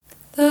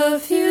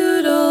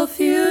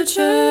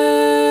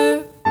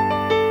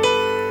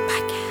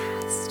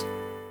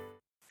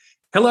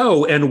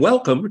Hello, and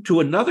welcome to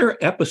another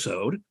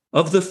episode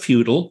of the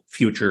Feudal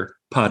Future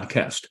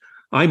Podcast.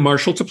 I'm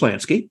Marshall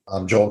Toplansky.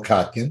 I'm Joel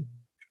Kotkin.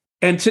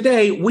 And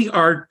today we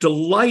are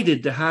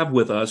delighted to have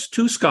with us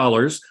two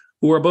scholars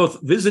who are both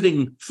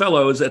visiting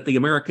fellows at the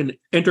American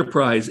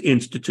Enterprise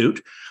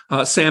Institute,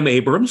 Sam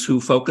Abrams,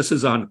 who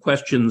focuses on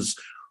questions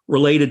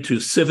related to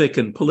civic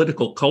and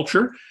political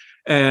culture,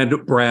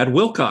 and Brad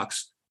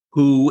Wilcox,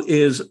 who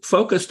is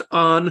focused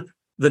on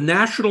the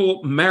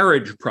National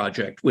Marriage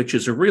Project, which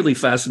is a really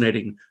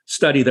fascinating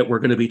study that we're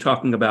going to be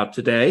talking about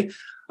today.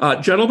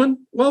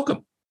 Gentlemen,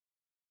 welcome.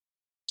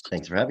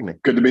 Thanks for having me.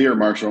 Good to be here,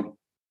 Marshall.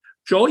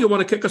 Joel, you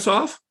want to kick us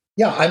off?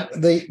 Yeah,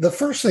 the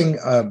first thing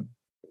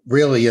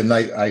really, and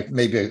I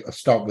maybe I'll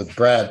start with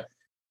Brad,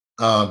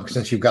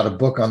 since you've got a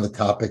book on the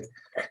topic.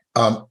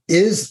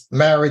 Is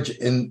marriage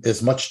in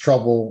as much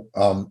trouble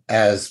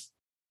as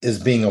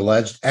is being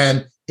alleged?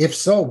 And if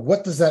so,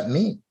 what does that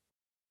mean?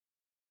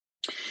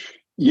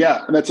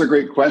 Yeah, that's a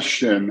great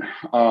question.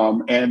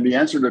 And the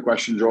answer to the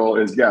question, Joel,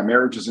 is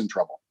marriage is in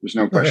trouble. There's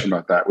no question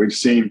about that. We've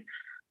seen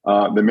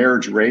the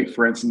marriage rate,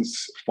 for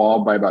instance,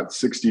 fall by about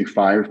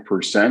 65%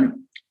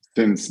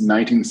 since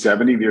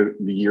 1970,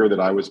 the year that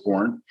I was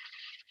born.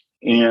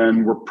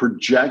 And we're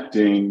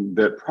projecting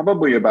that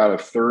probably about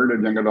a third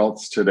of young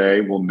adults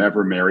today will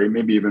never marry,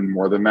 maybe even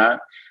more than that.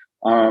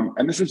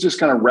 And this is just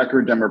kind of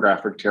record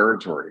demographic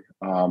territory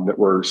that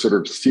we're sort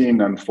of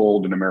seeing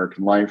unfold in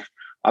American life.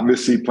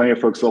 Obviously, plenty of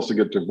folks also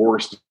get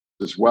divorced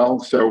as well.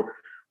 So,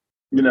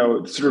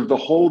 sort of the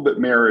hold that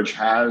marriage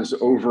has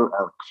over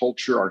our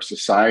culture, our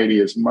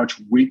society is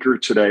much weaker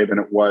today than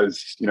it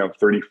was,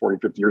 30, 40,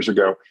 50 years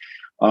ago.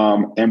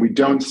 And we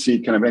don't see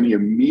kind of any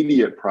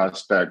immediate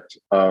prospect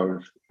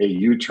of a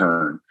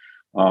U-turn,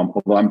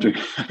 although I'm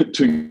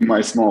doing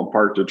my small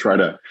part to try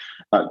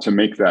to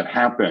make that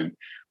happen.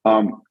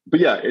 But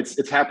yeah,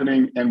 it's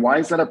happening. And why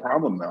is that a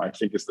problem, though? I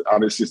think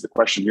obviously is the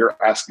question you're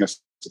asking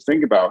us to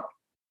think about.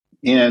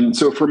 And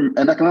so from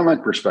an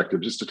economic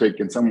perspective, just to take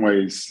in some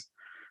ways,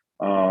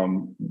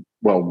 one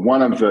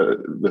of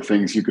the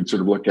things you could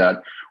sort of look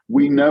at,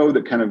 we know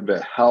that kind of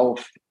the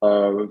health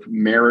of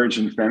marriage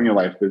and family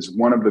life is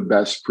one of the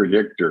best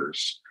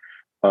predictors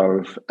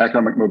of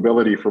economic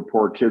mobility for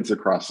poor kids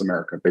across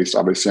America, based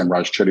obviously on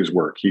Raj Chetty's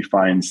work. He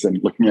finds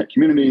that looking at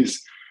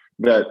communities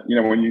that,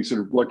 when you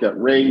sort of look at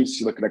race,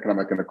 you look at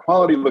economic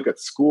inequality, look at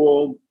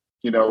school,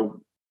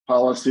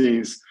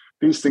 policies,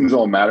 these things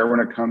all matter when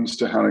it comes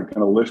to how to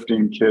kind of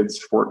lifting kids'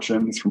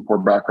 fortunes from poor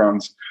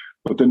backgrounds.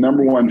 But the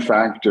number one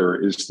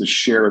factor is the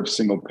share of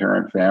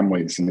single-parent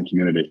families in the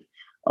community.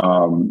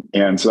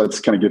 And so that's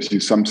kind of gives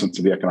you some sense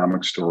of the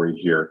economic story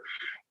here.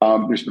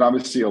 There's been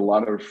obviously a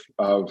lot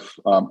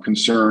of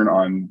concern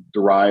on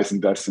the rise in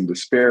deaths and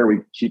despair.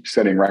 We keep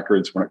setting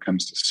records when it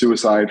comes to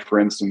suicide, for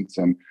instance,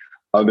 and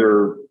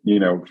other,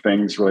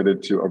 things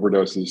related to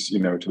overdoses,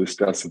 to this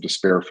deaths of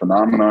despair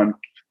phenomenon.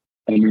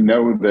 And we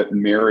know that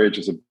marriage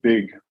is a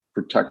big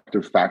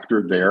protective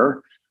factor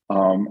there,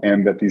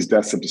 and that these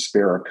deaths of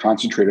despair are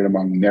concentrated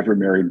among never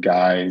married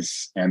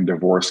guys and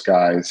divorced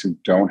guys who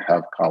don't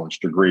have college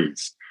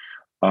degrees.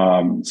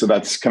 So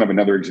that's kind of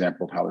another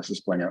example of how this is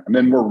playing out. And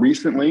then more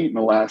recently, in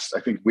the last, I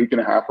think, week and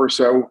a half or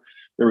so,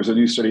 there was a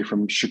new study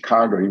from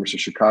University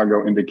of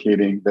Chicago,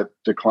 indicating that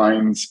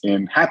declines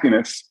in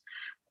happiness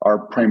are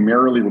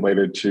primarily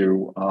related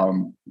to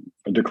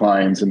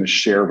declines in the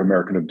share of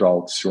American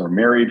adults who are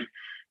married.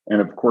 And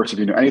of course, if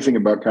you know anything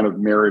about kind of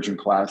marriage and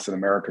class in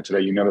America today,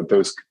 you know that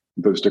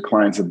those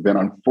declines have been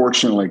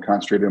unfortunately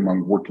concentrated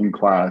among working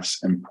class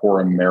and poor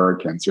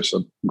Americans. There's a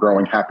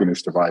growing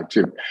happiness divide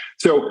too.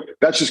 So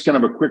that's just kind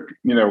of a quick,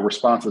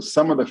 response to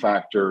some of the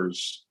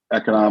factors,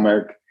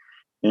 economic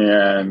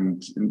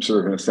and sort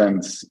of in a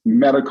sense,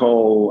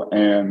 medical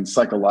and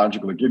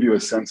psychological, to give you a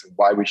sense of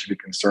why we should be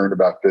concerned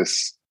about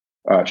this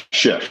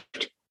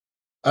shift.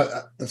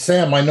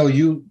 Sam, I know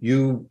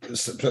you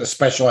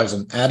specialize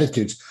in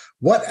attitudes.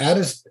 What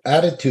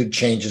attitude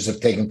changes have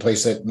taken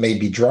place that may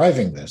be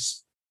driving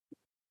this?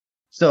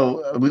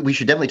 So we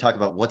should definitely talk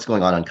about what's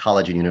going on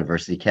college and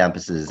university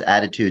campuses,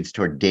 attitudes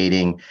toward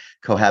dating,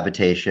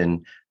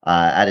 cohabitation,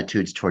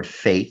 attitudes toward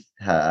faith.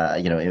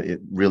 It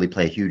really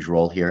play a huge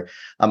role here.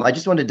 I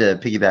just wanted to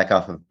piggyback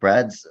off of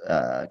Brad's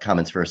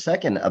comments for a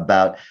second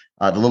about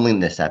the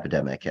loneliness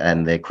epidemic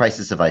and the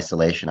crisis of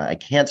isolation. I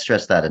can't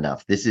stress that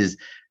enough. This is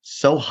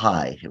so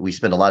high. We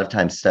spend a lot of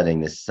time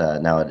studying this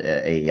now at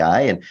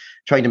AEI and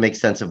trying to make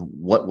sense of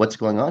what's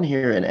going on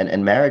here.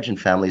 And marriage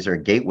and families are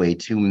a gateway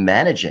to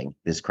managing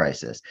this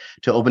crisis,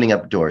 to opening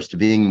up doors, to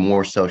being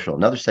more social.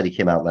 Another study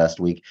came out last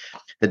week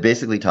that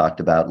basically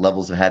talked about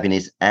levels of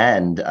happiness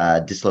and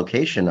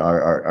dislocation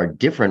are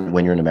different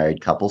when you're in a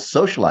married couple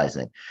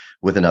socializing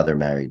with another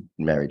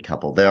married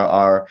couple. There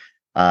are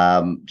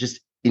just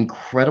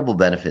incredible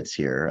benefits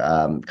here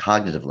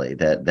cognitively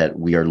that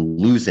we are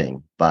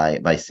losing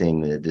by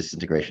seeing the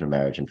disintegration of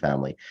marriage and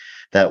family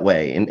that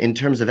way. In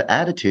terms of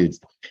attitudes,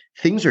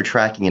 things are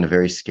tracking in a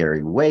very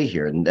scary way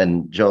here.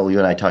 And Joel, you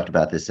and I talked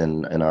about this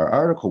in our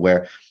article,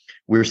 where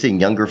we're seeing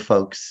younger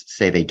folks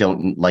say they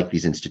don't like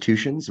these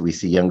institutions. We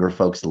see younger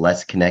folks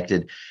less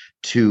connected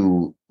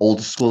to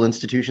old school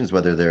institutions,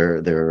 whether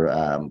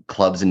they're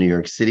clubs in New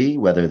York City,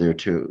 whether they're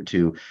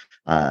to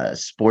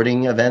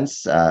sporting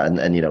events,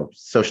 and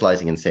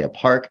socializing in, say, a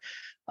park.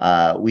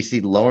 We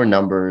see lower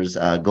numbers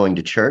going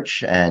to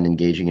church and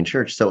engaging in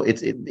church. So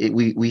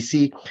we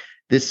see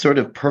this sort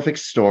of perfect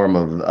storm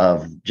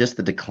of just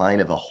the decline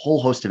of a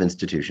whole host of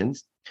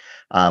institutions,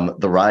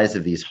 the rise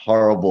of these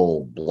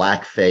horrible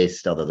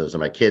black-faced, although those are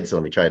my kids, so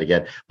let me try it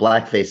again,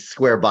 black-faced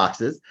square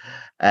boxes,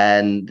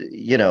 and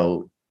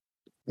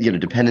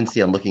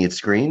dependency on looking at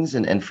screens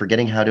and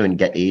forgetting how to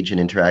engage and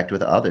interact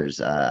with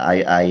others.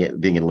 I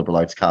being in a liberal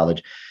arts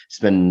college,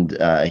 spend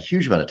a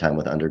huge amount of time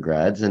with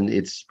undergrads, and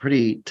it's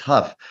pretty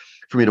tough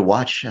for me to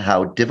watch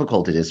how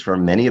difficult it is for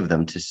many of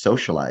them to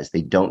socialize.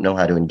 They don't know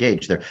how to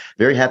engage. They're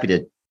very happy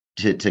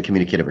to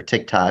communicate over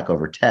TikTok,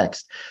 over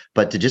text,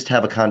 but to just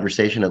have a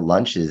conversation at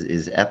lunch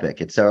is epic.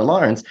 It's Sarah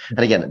Lawrence. And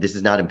again, this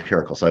is not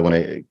empirical, so I want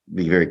to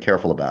be very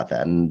careful about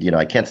that. And,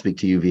 I can't speak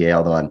to UVA,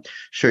 although I'm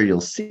sure you'll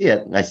see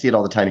it. I see it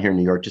all the time here in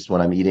New York, just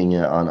when I'm eating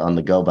on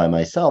the go by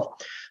myself.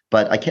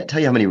 But I can't tell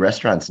you how many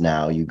restaurants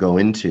now you go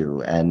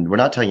into, and we're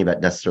not talking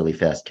about necessarily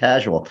fast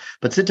casual,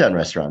 but sit-down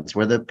restaurants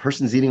where the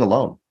person's eating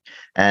alone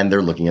and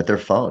they're looking at their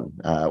phone.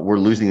 We're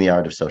losing the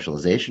art of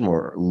socialization.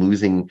 We're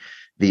losing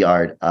the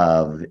art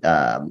of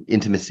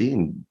intimacy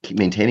and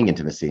maintaining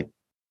intimacy.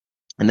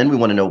 And then we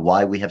want to know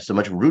why we have so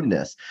much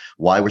rudeness,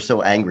 why we're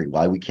so angry,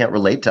 why we can't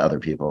relate to other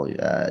people.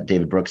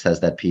 David Brooks has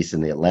that piece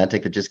in The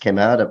Atlantic that just came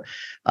out,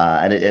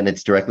 and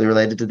it's directly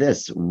related to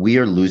this. We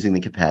are losing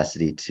the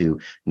capacity to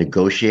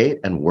negotiate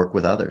and work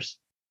with others.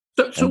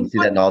 So we see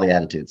that in all the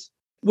attitudes.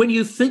 When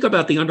you think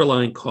about the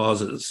underlying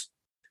causes,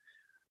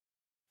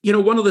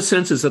 one of the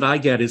senses that I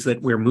get is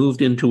that we're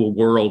moved into a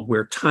world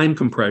where time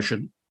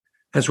compression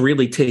has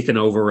really taken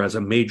over as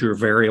a major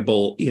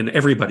variable in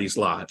everybody's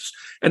lives.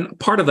 And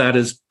part of that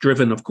is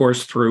driven, of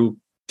course, through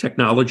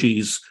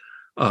technologies,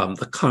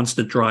 the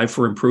constant drive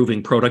for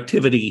improving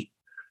productivity,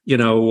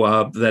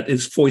 that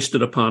is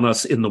foisted upon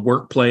us in the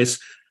workplace.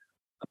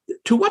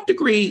 To what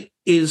degree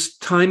is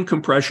time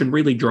compression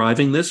really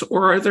driving this?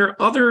 Or are there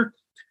other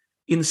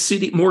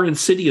more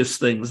insidious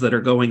things that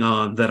are going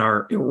on that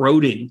are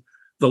eroding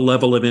the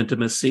level of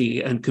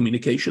intimacy and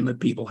communication that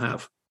people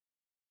have?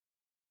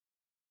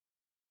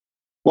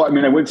 Well,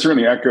 I would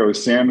certainly echo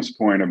Sam's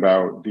point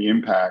about the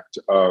impact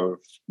of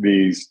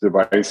these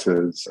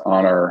devices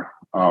on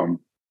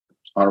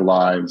our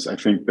lives. I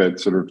think that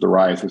sort of the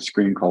rise of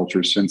screen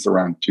culture since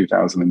around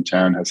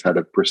 2010 has had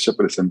a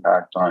precipitous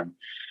impact on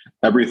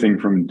everything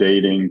from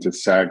dating to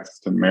sex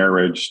to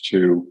marriage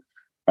to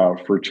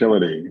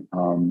fertility.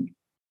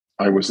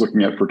 I was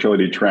looking at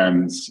fertility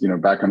trends,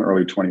 back in the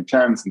early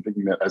 2010s and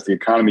thinking that as the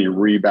economy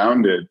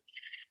rebounded,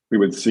 we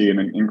would see an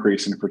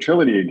increase in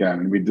fertility again.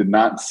 And we did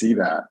not see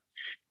that.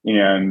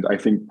 And I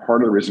think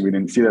part of the reason we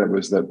didn't see that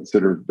was that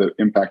sort of the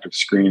impact of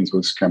screens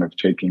was kind of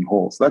taking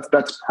hold. So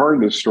that's part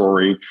of the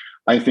story.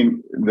 I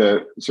think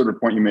the sort of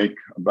point you make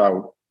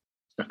about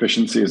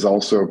efficiency is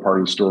also part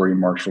of the story,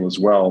 Marshall, as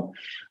well.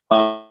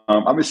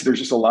 Obviously, there's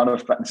just a lot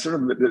of sort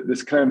of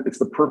this it's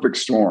the perfect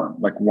storm.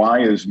 Like,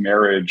 why is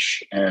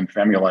marriage and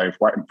family life,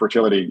 why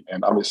fertility,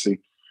 and obviously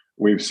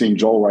we've seen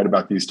Joel write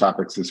about these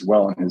topics as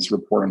well in his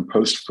report on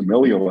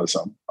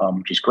post-familialism,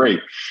 which is great.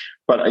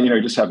 But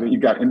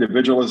you've got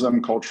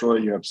individualism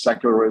culturally, you have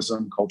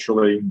secularism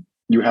culturally,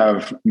 you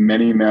have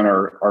many men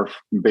are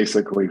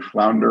basically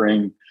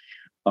floundering,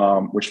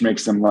 which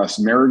makes them less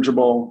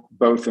marriageable,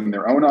 both in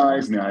their own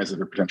eyes and the eyes of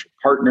their potential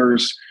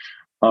partners.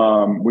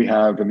 We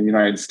have in the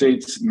United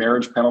States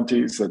marriage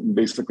penalties that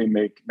basically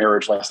make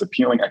marriage less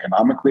appealing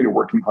economically to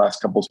working class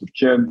couples with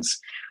kids.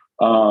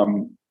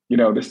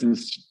 This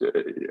is,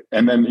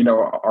 and then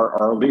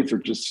our elites are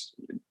just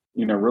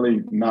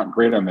really not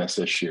great on this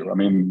issue.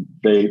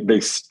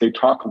 They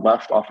talk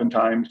left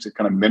oftentimes to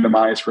kind of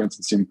minimize, for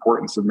instance, the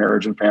importance of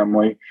marriage and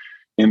family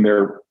in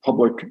their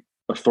public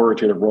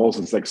authoritative roles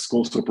as like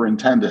school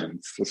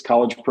superintendents, as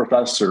college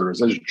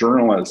professors, as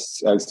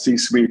journalists, as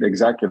C-suite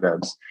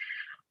executives.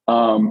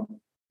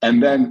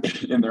 And then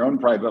in their own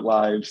private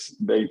lives,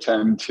 they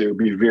tend to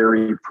be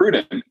very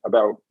prudent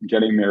about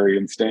getting married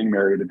and staying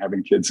married and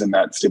having kids in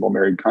that stable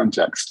married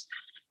context.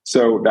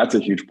 So that's a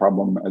huge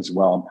problem as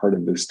well, part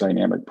of this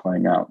dynamic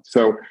playing out.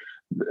 So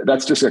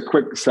that's just a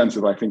quick sense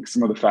of, I think,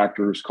 some of the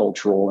factors,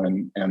 cultural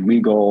and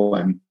legal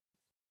and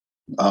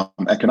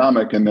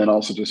economic. And then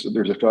also just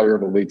there's a failure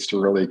of elites to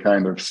really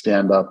kind of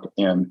stand up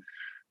and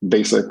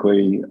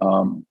basically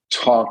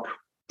talk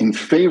in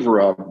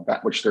favor of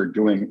that which they're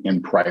doing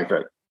in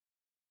private.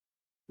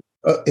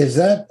 Is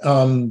that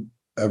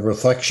a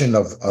reflection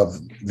of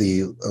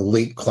the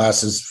elite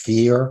class's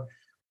fear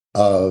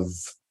of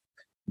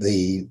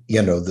the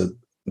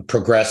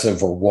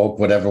progressive or woke,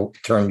 whatever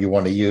term you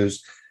want to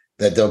use,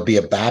 that there'll be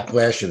a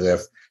backlash?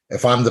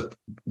 If I'm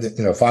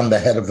if I'm the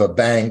head of a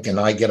bank and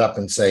I get up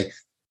and say,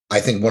 I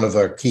think one of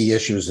our key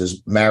issues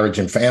is marriage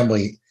and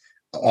family,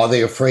 are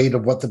they afraid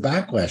of what the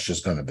backlash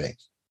is going to be?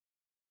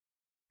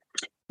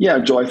 Yeah,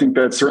 Joel, I think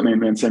that's certainly,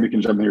 and Sam, you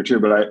can jump in here too.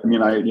 But I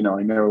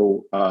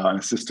know an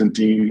assistant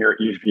dean here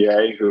at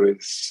UVA who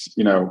is,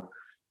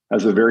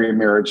 has a very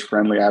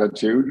marriage-friendly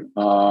attitude,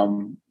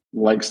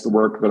 likes the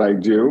work that I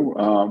do,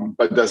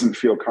 but doesn't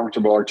feel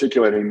comfortable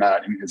articulating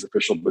that in his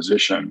official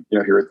position,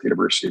 here at the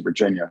University of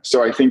Virginia.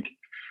 So I think,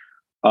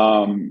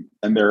 and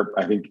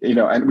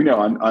we know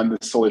on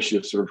this whole issue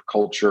of sort of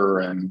culture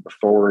and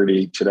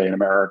authority today in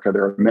America,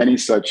 there are many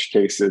such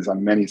cases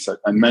on many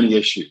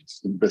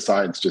issues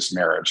besides just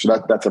marriage.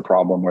 So that's a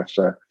problem with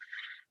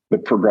the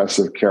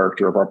progressive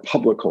character of our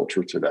public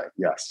culture today.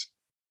 Yes.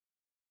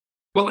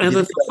 Well, and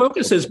the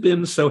focus has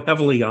been so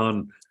heavily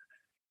on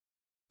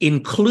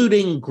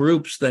including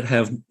groups that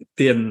have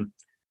been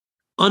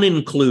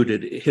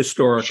unincluded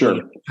historically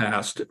in the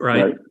past,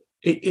 right?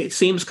 It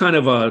seems kind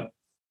of a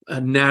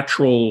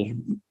natural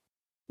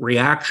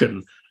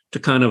reaction to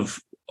kind of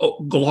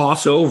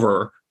gloss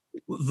over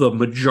the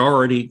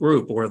majority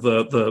group or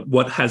the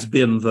what has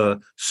been the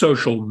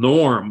social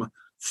norm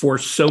for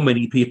so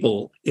many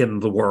people in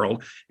the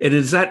world. And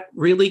is that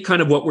really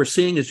kind of what we're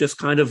seeing, is just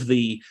kind of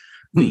the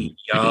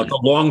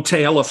long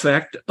tail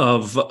effect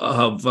of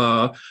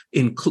the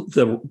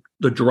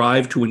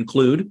drive to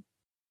include?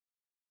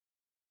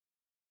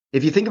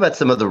 If you think about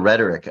some of the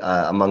rhetoric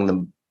among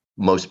the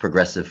most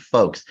progressive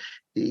folks,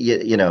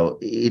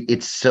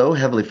 it's so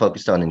heavily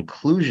focused on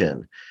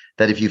inclusion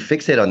that if you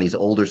fixate on these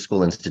older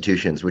school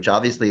institutions, which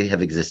obviously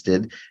have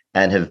existed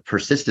and have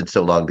persisted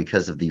so long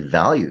because of the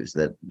values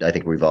that I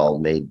think we've all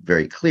made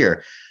very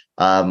clear,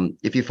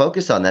 if you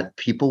focus on that,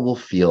 people will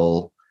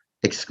feel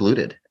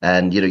excluded.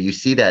 And, you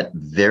see that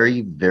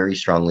very, very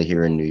strongly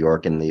here in New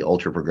York, in the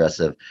ultra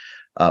progressive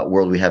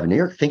world we have in New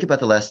York. Think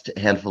about the last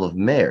handful of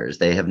mayors.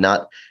 They have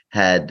not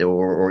had,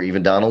 or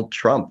even Donald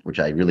Trump, which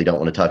I really don't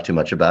want to talk too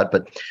much about,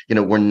 but,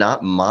 we're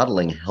not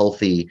modeling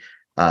healthy,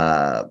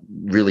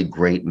 really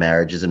great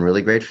marriages and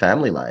really great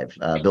family life.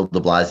 Bill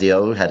de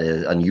Blasio had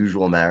an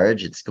unusual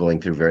marriage. It's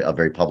going through a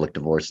very public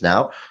divorce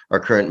now. Our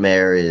current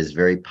mayor is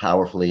very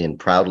powerfully and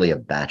proudly a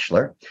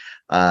bachelor.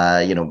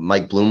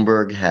 Mike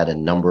Bloomberg had a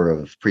number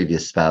of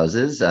previous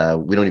spouses.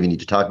 We don't even need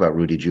to talk about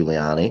Rudy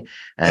Giuliani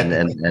and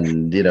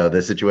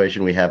the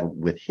situation we have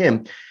with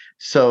him.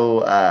 So,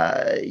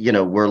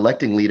 we're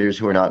electing leaders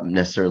who are not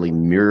necessarily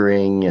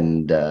mirroring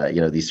and,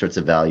 these sorts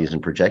of values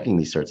and projecting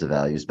these sorts of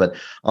values. But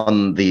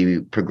on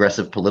the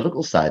progressive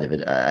political side of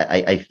it,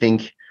 I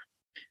think,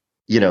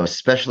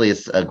 especially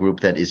as a group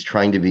that is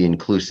trying to be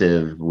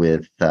inclusive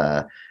with,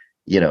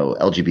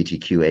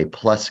 LGBTQA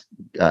plus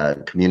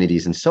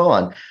communities and so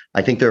on,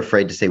 I think they're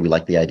afraid to say we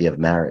like the idea of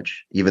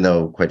marriage, even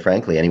though, quite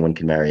frankly, anyone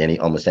can marry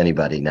almost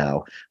anybody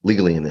now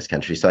legally in this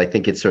country. So I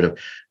think it's sort of,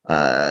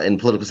 in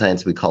political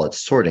science, we call it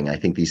sorting. I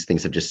think these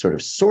things have just sort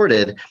of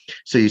sorted.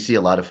 So you see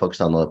a lot of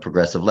folks on the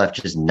progressive left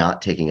just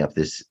not taking up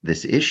this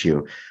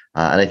issue.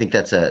 And I think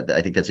that's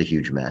a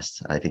huge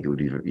mess. I think it would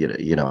be,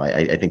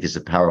 I think this is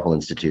a powerful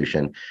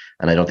institution,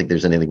 and I don't think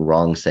there's anything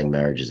wrong saying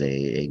marriage is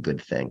a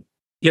good thing.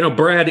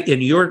 Brad,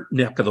 in your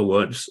neck of the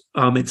woods,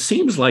 it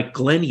seems like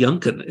Glenn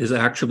Youngkin is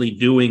actually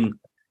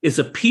is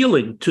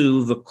appealing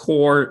to the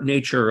core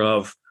nature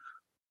of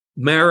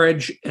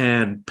marriage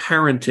and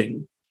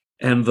parenting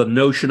and the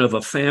notion of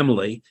a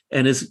family,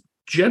 and is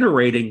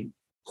generating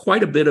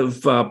quite a bit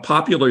of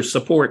popular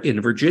support in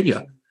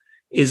Virginia.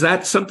 Is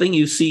that something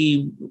you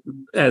see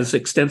as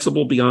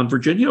extensible beyond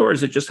Virginia, or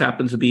does it just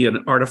happen to be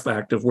an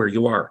artifact of where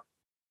you are?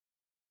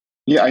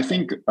 Yeah, I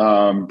think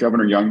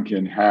Governor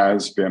Youngkin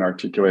has been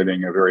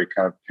articulating a very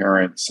kind of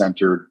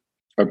parent-centered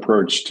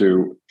approach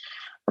to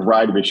a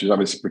variety of issues,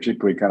 obviously,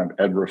 particularly kind of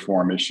ed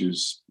reform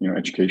issues,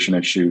 education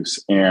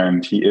issues.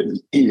 And he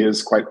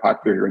is quite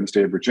popular here in the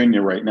state of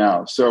Virginia right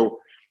now. So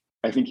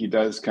I think he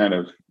does kind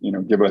of,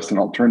 give us an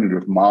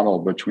alternative model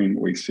between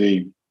what we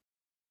see,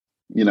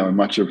 in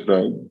much of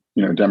the,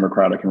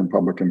 Democratic and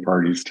Republican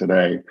parties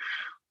today.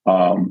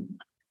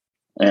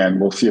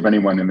 And we'll see if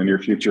anyone in the near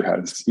future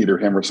has, either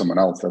him or someone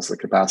else, has the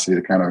capacity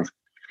to kind of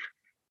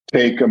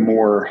take a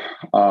more,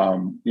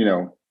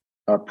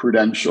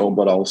 prudential,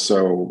 but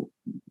also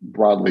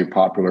broadly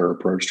popular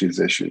approach to these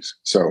issues.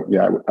 So,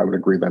 yeah, I would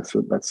agree that's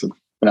an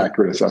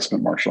accurate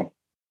assessment, Marshall.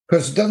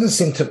 Because it doesn't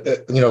seem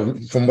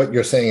to, from what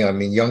you're saying, I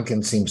mean,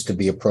 Youngkin seems to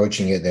be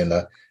approaching it in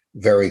a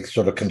very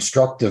sort of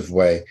constructive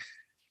way.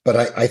 But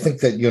I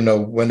think that,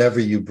 whenever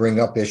you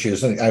bring up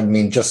issues, and I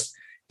mean, just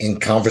in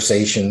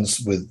conversations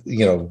with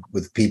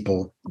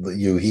people that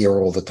you hear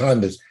all the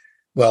time is,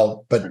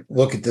 well, but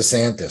look at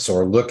DeSantis,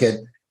 or look at,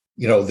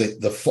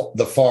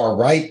 the far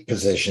right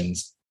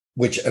positions,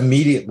 which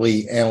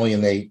immediately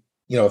alienate,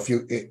 if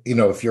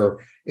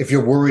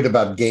you're worried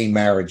about gay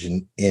marriage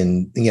in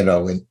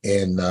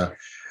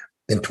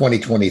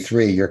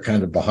 2023, you're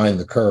kind of behind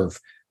the curve.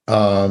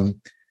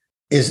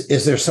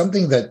 Is there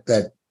something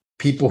that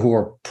people who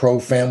are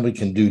pro-family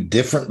can do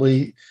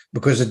differently?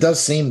 Because it does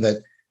seem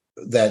that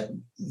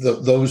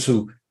those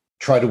who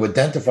try to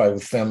identify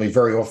with family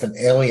very often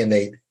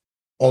alienate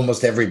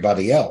almost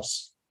everybody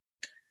else.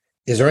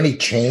 Is there any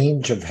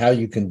change of how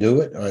you can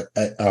do it?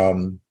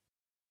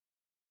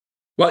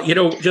 Well,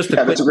 just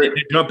to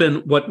jump in,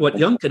 what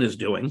Youngkin is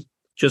doing,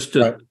 just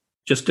to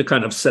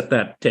kind of set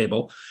that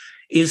table,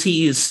 is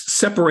he is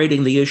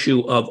separating the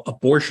issue of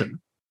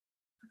abortion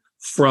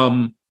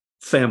from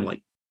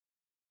family,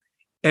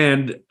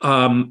 and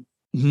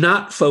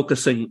not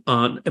focusing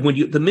on,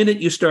 and the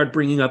minute you start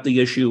bringing up the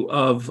issue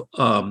of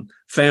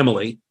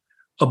family,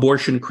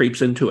 abortion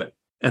creeps into it.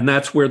 And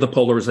that's where the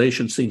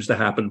polarization seems to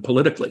happen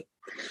politically.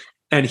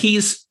 And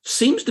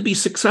seems to be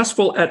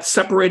successful at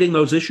separating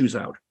those issues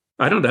out.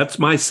 I don't know. That's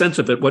my sense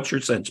of it. What's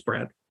your sense,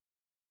 Brad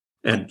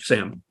and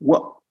Sam?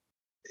 Well,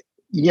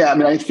 yeah, I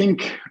mean, I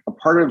think a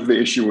part of the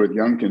issue with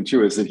Youngkin,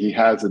 too, is that he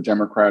has a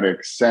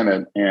Democratic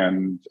Senate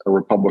and a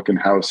Republican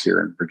House here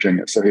in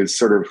Virginia. So his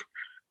sort of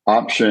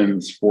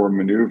options for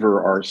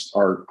maneuver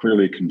are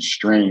clearly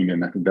constrained.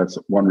 And I think that's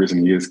one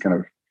reason he is kind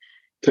of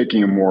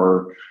taking a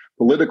more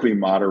politically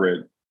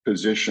moderate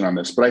position on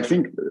this. But I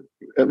think,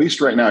 at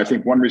least right now, I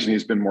think one reason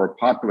he's been more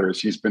popular is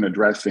he's been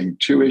addressing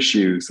two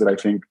issues that I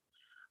think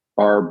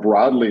are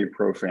broadly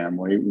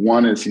pro-family.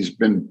 One is he's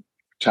been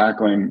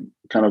tackling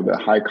kind of the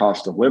high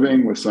cost of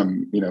living with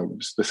some,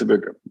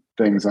 specific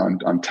things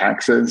on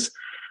taxes.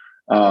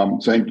 So I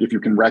think if you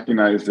can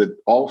recognize that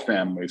all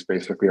families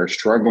basically are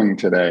struggling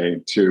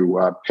today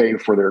to pay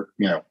for their,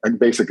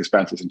 basic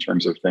expenses in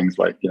terms of things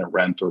like,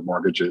 rent or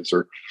mortgages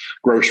or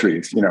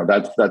groceries,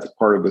 that's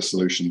part of the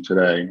solution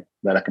today,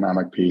 that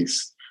economic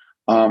piece.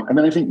 And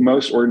then I think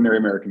most ordinary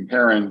American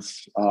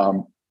parents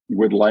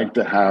would like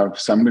to have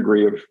some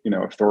degree of,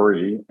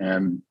 authority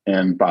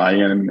and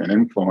buy-in and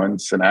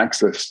influence and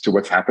access to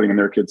what's happening in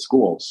their kids'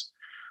 schools.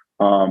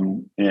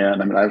 And I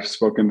mean, I've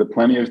spoken to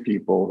plenty of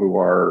people who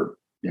are,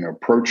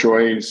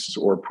 pro-choice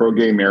or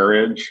pro-gay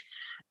marriage,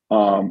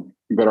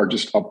 but are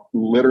just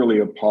literally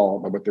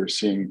appalled by what they're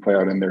seeing play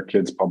out in their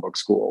kids' public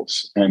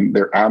schools. And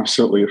they're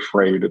absolutely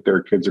afraid that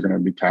their kids are going to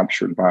be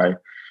captured by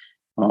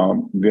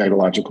the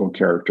ideological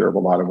character of a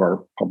lot of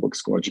our public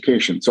school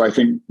education. So I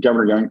think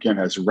Governor Youngkin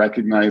has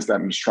recognized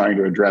that and is trying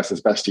to address as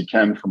best he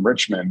can from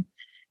Richmond,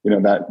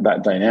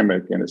 that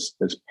dynamic, and is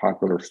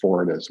popular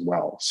for it as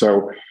well.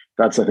 So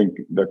that's, I think,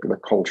 the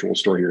cultural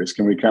story here is,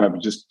 can we kind of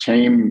just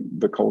tame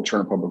the culture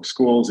in public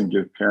schools and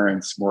give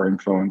parents more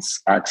influence,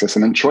 access,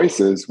 and then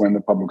choices when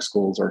the public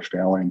schools are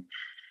failing,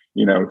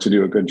 to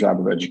do a good job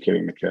of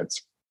educating the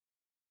kids.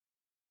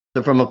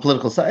 So from a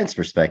political science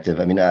perspective,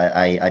 I mean,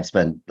 I've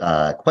spent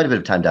quite a bit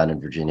of time down in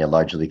Virginia,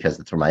 largely because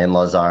that's where my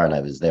in-laws are, and I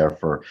was there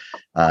for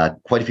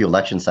quite a few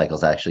election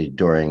cycles, actually,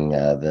 during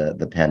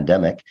the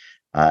pandemic.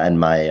 And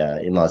my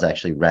in-laws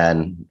actually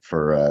ran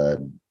for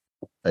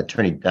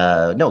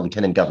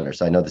lieutenant governor,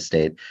 so I know the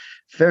state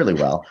fairly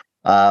well.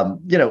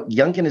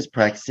 Youngkin is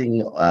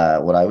practicing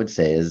what I would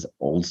say is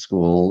old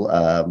school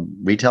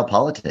retail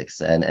politics,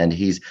 and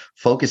he's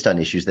focused on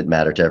issues that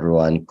matter to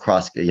everyone,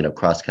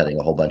 cross-cutting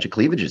a whole bunch of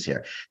cleavages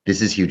here.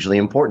 This is hugely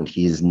important.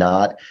 He is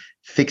not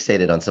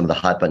fixated on some of the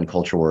hot button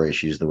culture war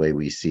issues the way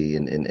we see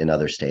in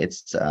other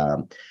states.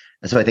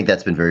 So I think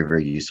that's been very,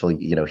 very useful.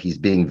 He's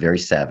being very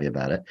savvy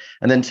about it.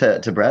 And then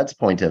to Brad's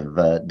point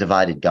of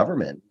divided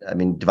government, I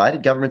mean,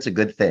 divided government's a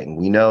good thing.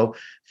 We know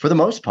for the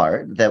most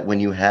part that when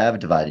you have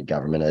divided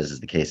government, as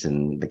is the case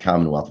in the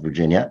Commonwealth of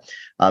Virginia,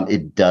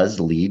 it does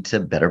lead to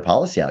better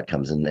policy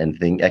outcomes, and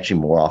thing actually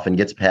more often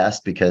gets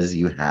passed because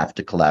you have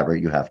to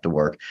collaborate, you have to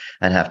work,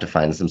 and have to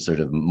find some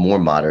sort of more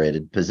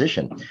moderated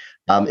position.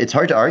 It's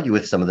hard to argue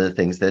with some of the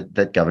things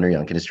that Governor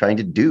Youngkin is trying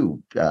to do.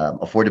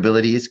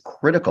 Affordability is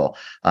critical.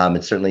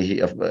 It's certainly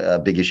a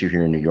big issue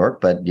here in New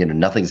York, but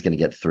nothing's going to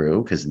get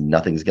through because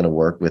nothing's going to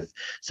work with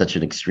such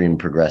an extreme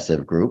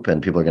progressive group,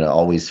 and people are going to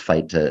always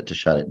fight to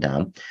shut it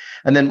down.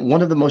 And then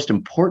one of the most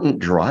important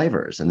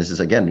drivers, and this is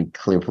again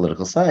clear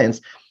political science,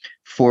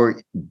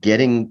 for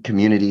getting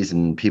communities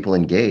and people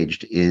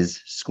engaged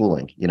is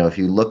schooling. If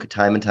you look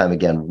time and time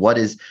again, what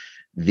is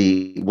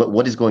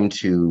going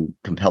to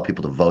compel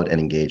people to vote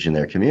and engage in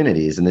their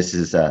communities? And this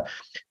is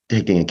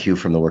taking a cue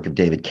from the work of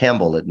David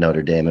Campbell at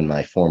Notre Dame and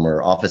my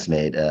former office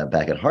mate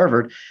back at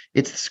Harvard.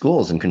 It's the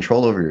schools and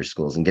control over your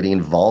schools and getting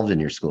involved in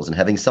your schools and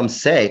having some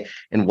say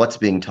in what's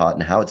being taught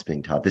and how it's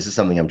being taught. This is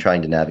something I'm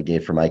trying to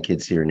navigate for my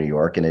kids here in New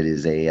York, and it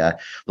is a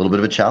little bit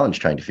of a challenge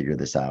trying to figure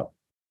this out.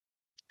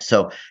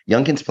 So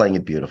Youngkin's playing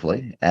it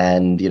beautifully,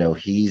 and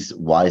he's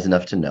wise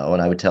enough to know.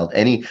 And I would tell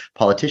any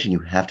politician, you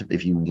have to,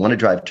 if you want to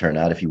drive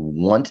turnout, if you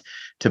want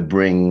to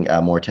bring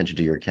more attention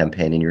to your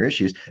campaign and your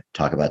issues,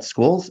 talk about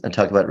schools and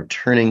talk about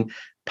returning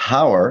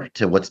power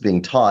to what's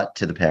being taught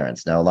to the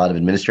parents. Now, a lot of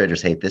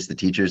administrators hate this. The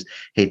teachers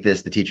hate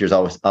this. The teachers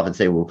always often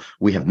say, well,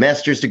 we have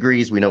master's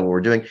degrees. We know what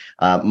we're doing.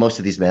 Most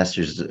of these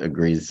master's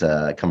degrees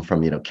come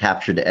from,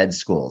 captured ed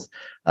schools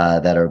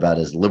that are about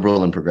as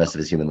liberal and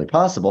progressive as humanly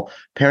possible.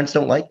 Parents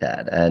don't like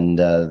that. And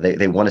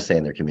they want to stay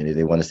in their community.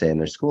 They want to stay in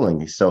their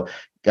schooling. So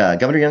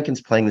Governor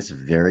Youngkin's playing this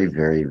very,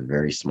 very,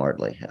 very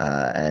smartly.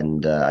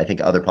 And I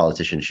think other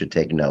politicians should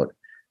take note,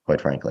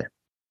 quite frankly.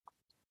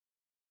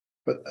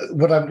 But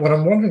what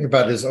I'm wondering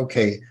about is,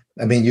 okay,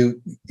 I mean, you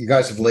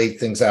guys have laid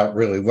things out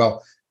really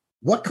well.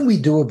 What can we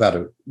do about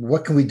it?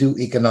 What can we do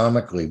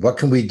economically? What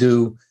can we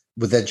do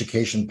with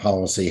education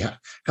policy?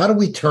 How do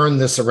we turn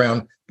this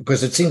around?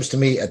 Because it seems to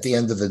me at the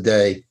end of the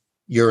day,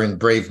 you're in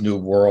Brave New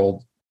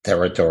World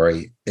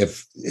territory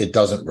if it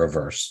doesn't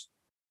reverse.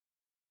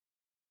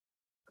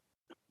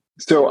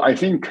 So I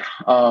think,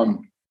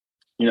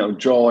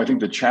 Joel, I think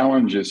the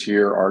challenges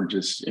here are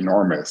just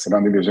enormous. I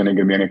don't think there's going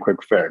to be any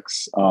quick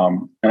fix.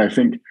 And I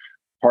think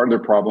part of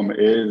the problem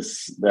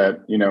is that,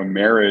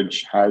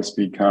 marriage has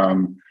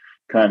become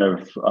kind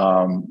of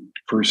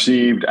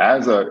perceived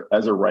as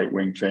a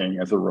right-wing thing,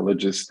 as a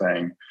religious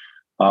thing.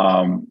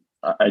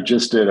 I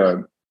just did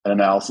an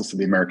analysis of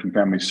the American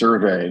Family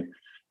Survey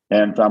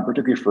and found,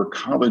 particularly for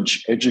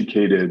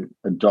college-educated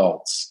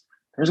adults,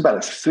 there's about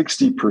a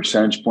 60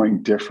 percentage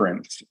point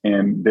difference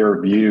in their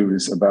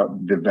views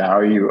about the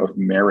value of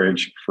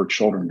marriage for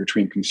children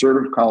between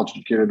conservative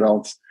college-educated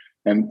adults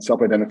and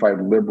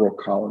self-identified liberal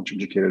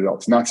college-educated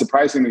adults. Not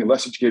surprisingly,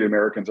 less educated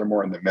Americans are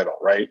more in the middle,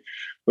 right?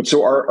 But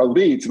so our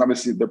elites, and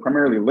obviously they're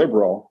primarily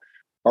liberal,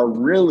 are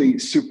really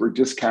super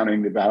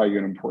discounting the value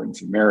and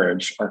importance of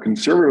marriage. Our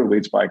conservative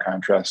elites, by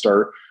contrast,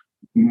 are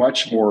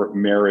much more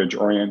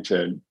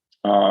marriage-oriented,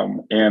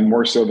 and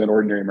more so than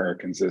ordinary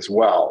Americans as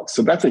well.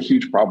 So that's a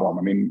huge problem.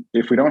 I mean,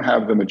 if we don't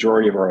have the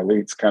majority of our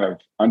elites kind of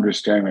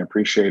understanding and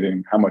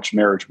appreciating how much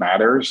marriage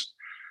matters,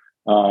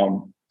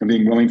 and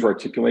being willing to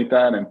articulate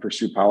that and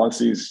pursue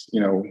policies,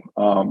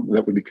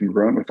 that would be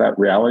congruent with that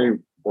reality,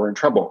 we're in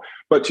trouble.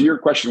 But to your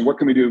question, what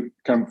can we do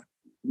kind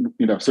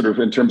of, sort of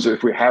in terms of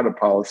if we had a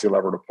policy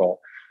lever to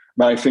pull?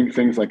 But I think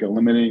things like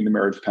eliminating the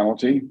marriage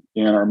penalty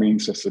in our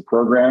means-tested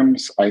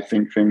programs. I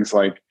think things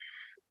like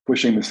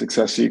pushing the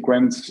success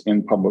sequence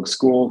in public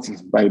schools,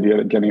 the idea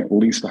of getting at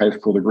least a high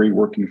school degree,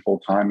 working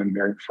full-time and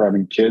married for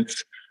having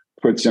kids,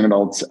 puts young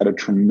adults at a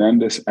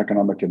tremendous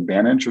economic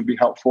advantage would be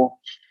helpful.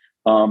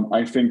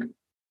 I think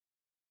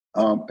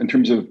in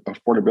terms of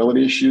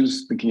affordability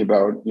issues, thinking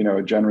about,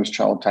 a generous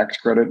child tax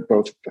credit,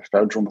 both at the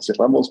federal and the state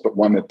levels, but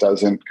one that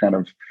doesn't kind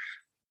of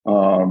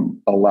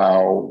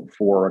allow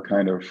for a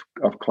kind of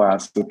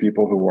class of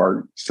people who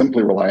are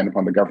simply reliant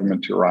upon the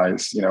government to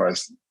rise,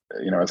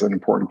 as an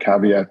important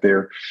caveat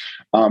there.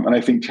 And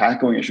I think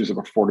tackling issues of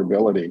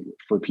affordability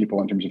for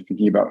people in terms of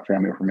thinking about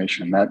family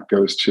formation, that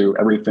goes to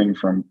everything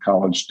from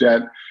college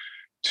debt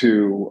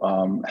to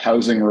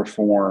housing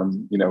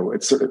reform.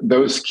 It's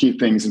those key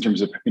things in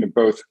terms of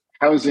both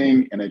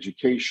housing and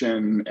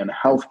education and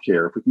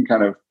healthcare. If we can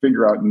kind of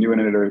figure out new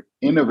and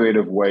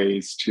innovative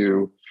ways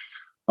to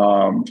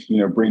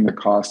bring the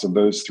cost of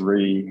those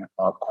three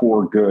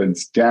core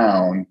goods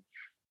down,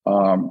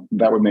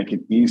 that would make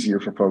it easier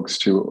for folks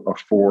to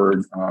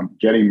afford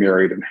getting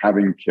married and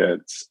having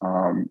kids,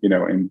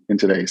 in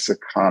today's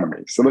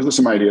economy. So those are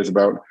some ideas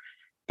about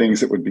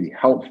things that would be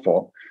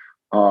helpful.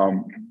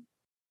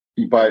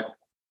 But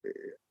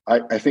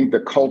I think the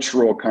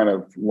cultural kind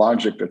of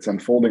logic that's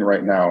unfolding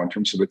right now in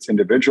terms of its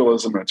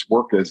individualism and its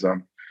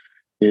workism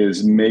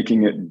is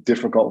making it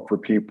difficult for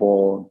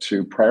people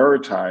to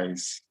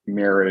prioritize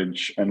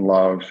marriage and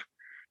love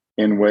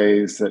in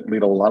ways that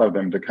lead a lot of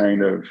them to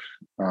kind of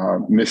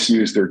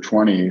misuse their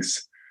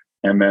 20s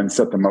and then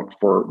set them up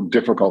for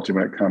difficulty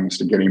when it comes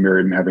to getting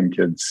married and having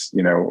kids,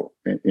 in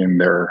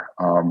their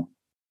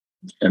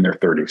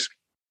 30s.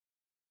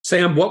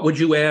 Sam, what would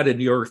you add in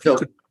your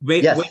the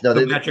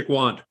magic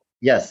wand?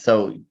 Yes.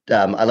 So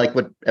I like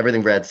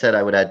everything Brad said.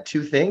 I would add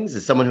two things.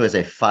 As someone who has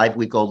a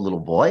 5-week-old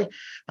little boy,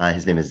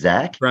 his name is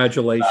Zach.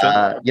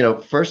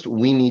 Congratulations. First,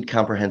 we need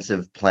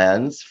comprehensive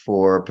plans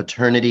for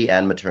paternity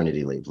and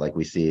maternity leave, like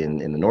we see in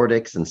the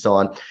Nordics and so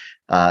on.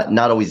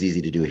 Not always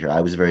easy to do here.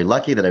 I was very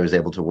lucky that I was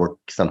able to work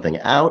something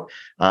out.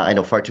 I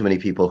know far too many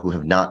people who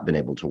have not been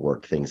able to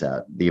work things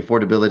out. The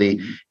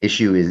affordability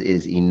issue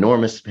is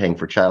enormous. Paying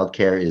for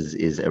childcare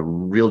is a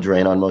real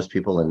drain on most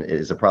people and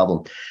is a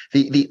problem.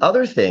 The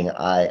other thing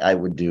I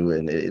would do,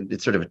 and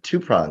it's sort of a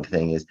two-pronged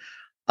thing, is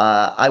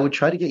I would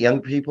try to get young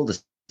people to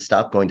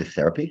stop going to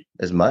therapy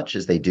as much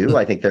as they do.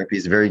 I think therapy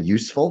is very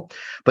useful.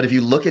 But if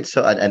you look at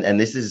and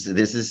this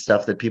is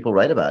stuff that people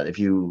write about. If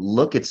you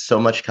look at so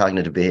much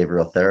cognitive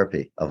behavioral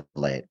therapy of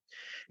late,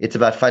 it's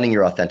about finding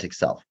your authentic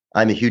self.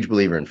 I'm a huge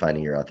believer in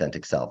finding your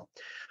authentic self.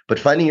 But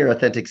finding your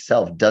authentic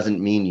self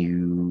doesn't mean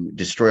you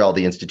destroy all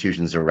the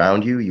institutions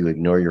around you, you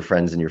ignore your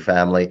friends and your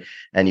family,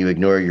 and you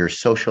ignore your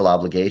social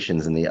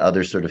obligations and the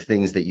other sort of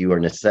things that you are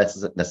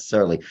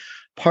necessarily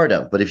part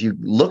of. But if you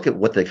look at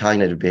what the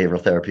cognitive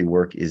behavioral therapy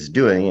work is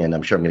doing, and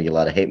I'm sure I'm going to get a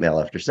lot of hate mail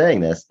after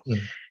saying this,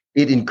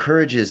 it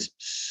encourages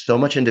so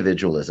much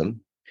individualism,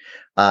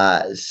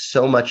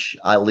 so much,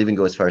 I'll even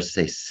go as far as to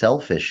say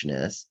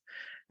selfishness,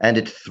 and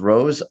it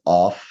throws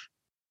off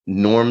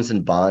norms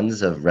and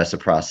bonds of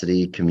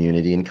reciprocity,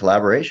 community, and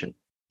collaboration.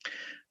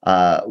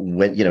 I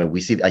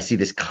see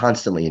this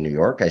constantly in New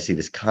York. I see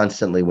this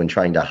constantly when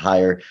trying to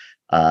hire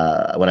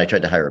when I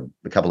tried to hire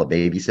a couple of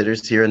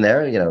babysitters here and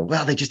there,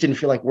 they just didn't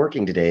feel like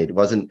working today. It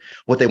wasn't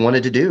what they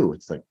wanted to do.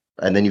 It's like,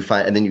 and then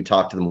you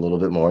talk to them a little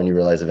bit more and you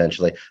realize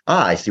eventually,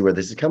 I see where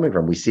this is coming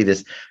from. We see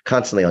this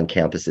constantly on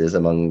campuses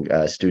among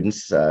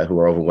students who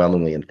are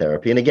overwhelmingly in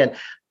therapy. And again,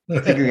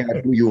 figuring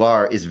out who you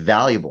are is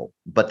valuable,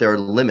 but there are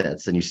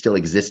limits and you still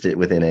exist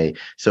within a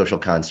social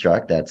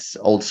construct. That's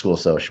old school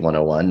social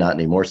 101, not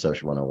anymore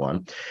social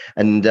 101.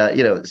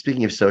 And,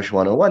 speaking of social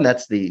 101,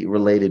 that's the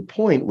related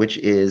point, which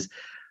is,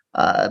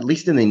 at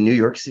least in the New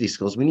York City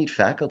schools, we need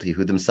faculty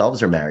who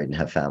themselves are married and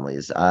have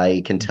families.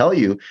 I can tell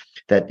you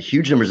that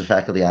huge numbers of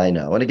faculty I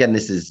know, and again,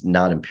 this is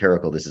not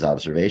empirical, this is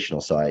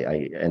observational, so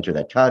I enter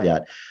that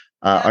caveat,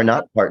 are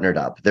not partnered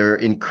up. They're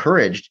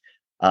encouraged,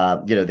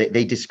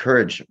 they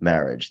discourage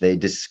marriage. They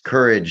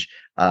discourage,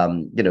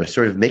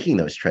 sort of making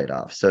those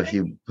trade-offs. So if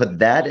you put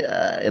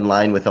that in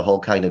line with the whole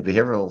kind of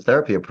behavioral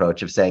therapy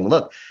approach of saying,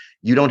 look,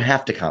 you don't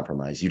have to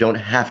compromise. You don't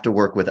have to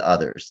work with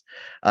others.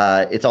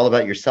 It's all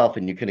about yourself,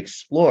 and you can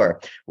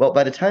explore. Well,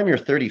 by the time you're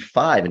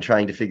 35 and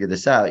trying to figure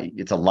this out,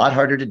 it's a lot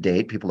harder to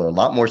date. People are a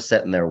lot more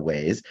set in their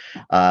ways.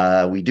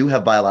 We do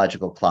have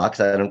biological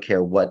clocks. I don't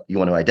care what you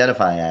want to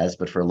identify as,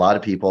 but for a lot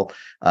of people,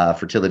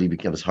 fertility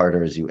becomes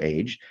harder as you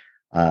age.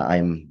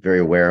 I'm very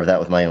aware of that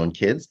with my own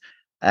kids.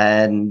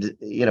 And,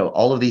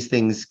 all of these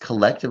things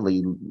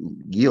collectively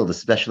yield,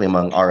 especially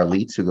among our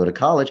elites who go to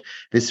college,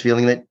 this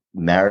feeling that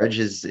marriage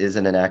is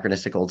an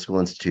anachronistic old school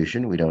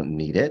institution. We don't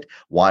need it.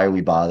 Why are we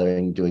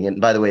bothering doing it?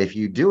 And by the way, if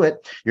you do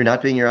it, you're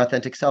not being your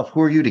authentic self.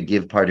 Who are you to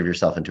give part of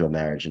yourself into a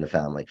marriage and a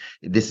family?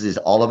 This is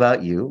all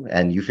about you,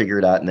 and you figure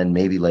it out. And then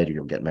maybe later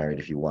you'll get married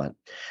if you want.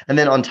 And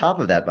then on top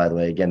of that, by the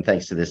way, again,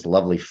 thanks to this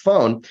lovely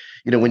phone,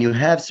 when you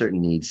have certain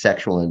needs,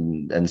 sexual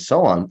and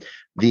so on,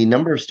 the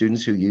number of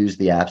students who use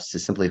the apps to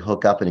simply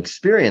hook up and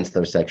experience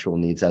those sexual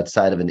needs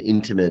outside of an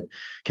intimate,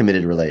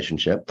 committed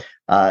relationship,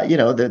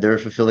 they're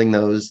fulfilling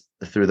those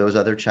through those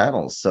other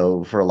channels.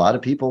 So for a lot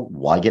of people,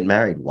 why get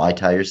married? Why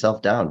tie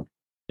yourself down?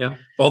 Yeah.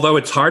 Although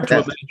it's hard to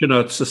imagine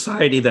a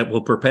society that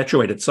will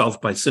perpetuate itself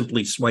by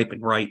simply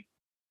swiping right.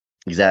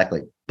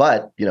 Exactly.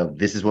 But,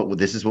 this is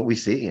what we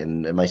see.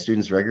 And my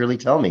students regularly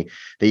tell me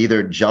they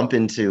either jump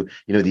into,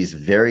 these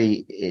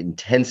very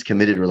intense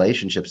committed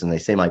relationships and they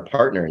say my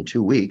partner in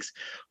 2 weeks,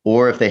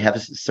 or if they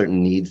have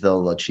certain needs,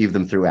 they'll achieve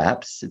them through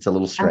apps. It's a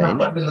little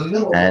strange.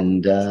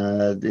 And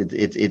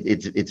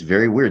it's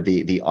very weird.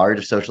 The art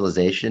of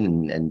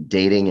socialization and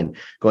dating and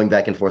going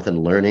back and forth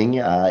and learning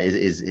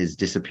is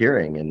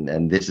disappearing.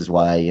 And this is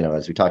why,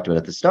 as we talked about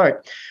at the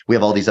start, we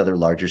have all these other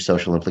larger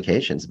social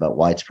implications about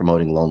why it's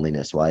promoting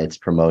loneliness, why it's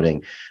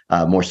promoting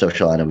more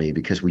social enemy,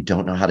 because we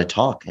don't know how to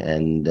talk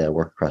and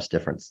work across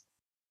difference.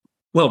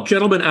 Well,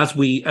 gentlemen, as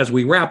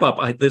we wrap up,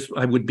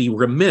 I would be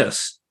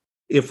remiss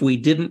if we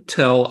didn't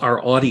tell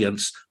our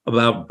audience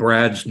about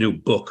Brad's new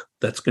book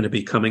that's going to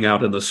be coming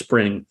out in the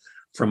spring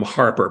from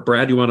Harper.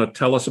 Brad, you want to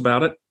tell us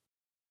about it?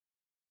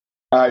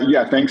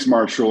 Yeah, thanks,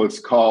 Marshall. It's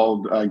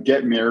called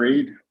Get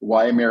Married: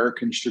 Why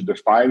Americans Should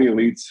Defy the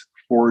Elites,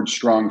 Forge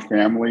Strong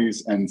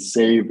Families, and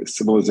Save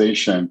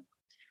Civilization.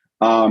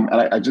 And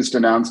I just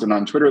announced it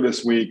on Twitter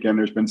this week, and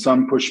there's been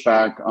some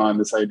pushback on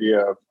this idea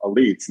of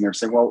elites. And they're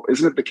saying, well,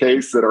 isn't it the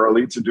case that our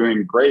elites are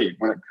doing great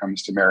when it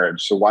comes to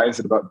marriage? So why is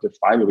it about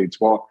defy elites?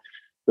 Well,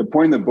 the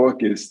point of the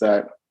book is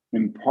that,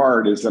 in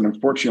part, is that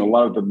unfortunately, a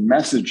lot of the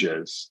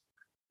messages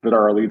that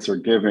our elites are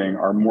giving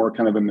are more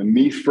kind of in the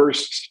me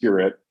first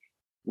spirit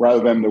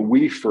rather than the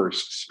we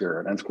first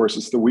spirit. And of course,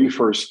 it's the we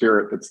first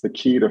spirit that's the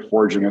key to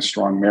forging a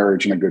strong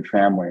marriage and a good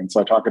family. And so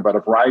I talk about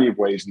a variety of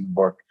ways in the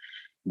book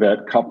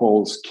that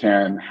couples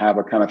can have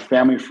a kind of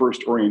family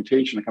first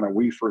orientation, a kind of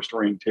we first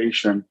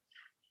orientation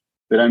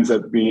that ends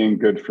up being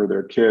good for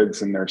their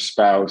kids and their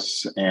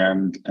spouse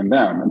and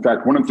them. In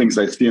fact, one of the things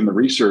I see in the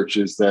research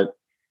is that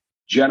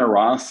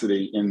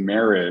generosity in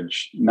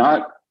marriage,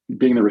 not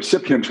being the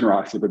recipient of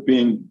generosity, but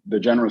being the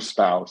generous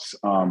spouse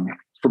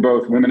for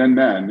both women and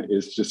men,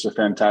 is just a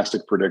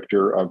fantastic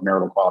predictor of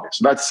marital quality.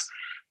 So that's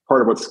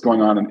part of what's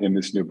going on in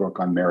this new book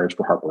on marriage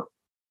for Harper.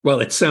 Well,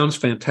 it sounds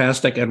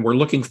fantastic, and we're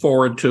looking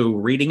forward to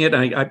reading it.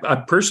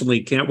 I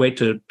personally can't wait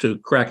to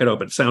crack it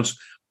open. It sounds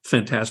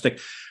fantastic.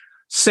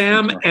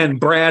 Sam and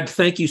Brad,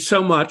 thank you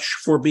so much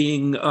for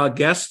being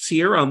guests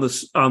here on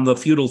the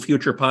Feudal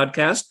Future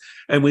podcast,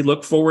 and we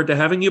look forward to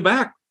having you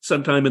back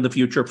sometime in the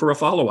future for a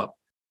follow-up.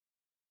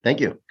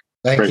 Thank you.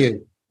 Thank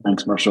you.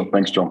 Thanks, Marshall.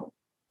 Thanks, Joel.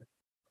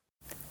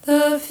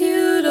 The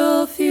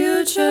Feudal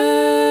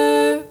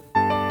Future.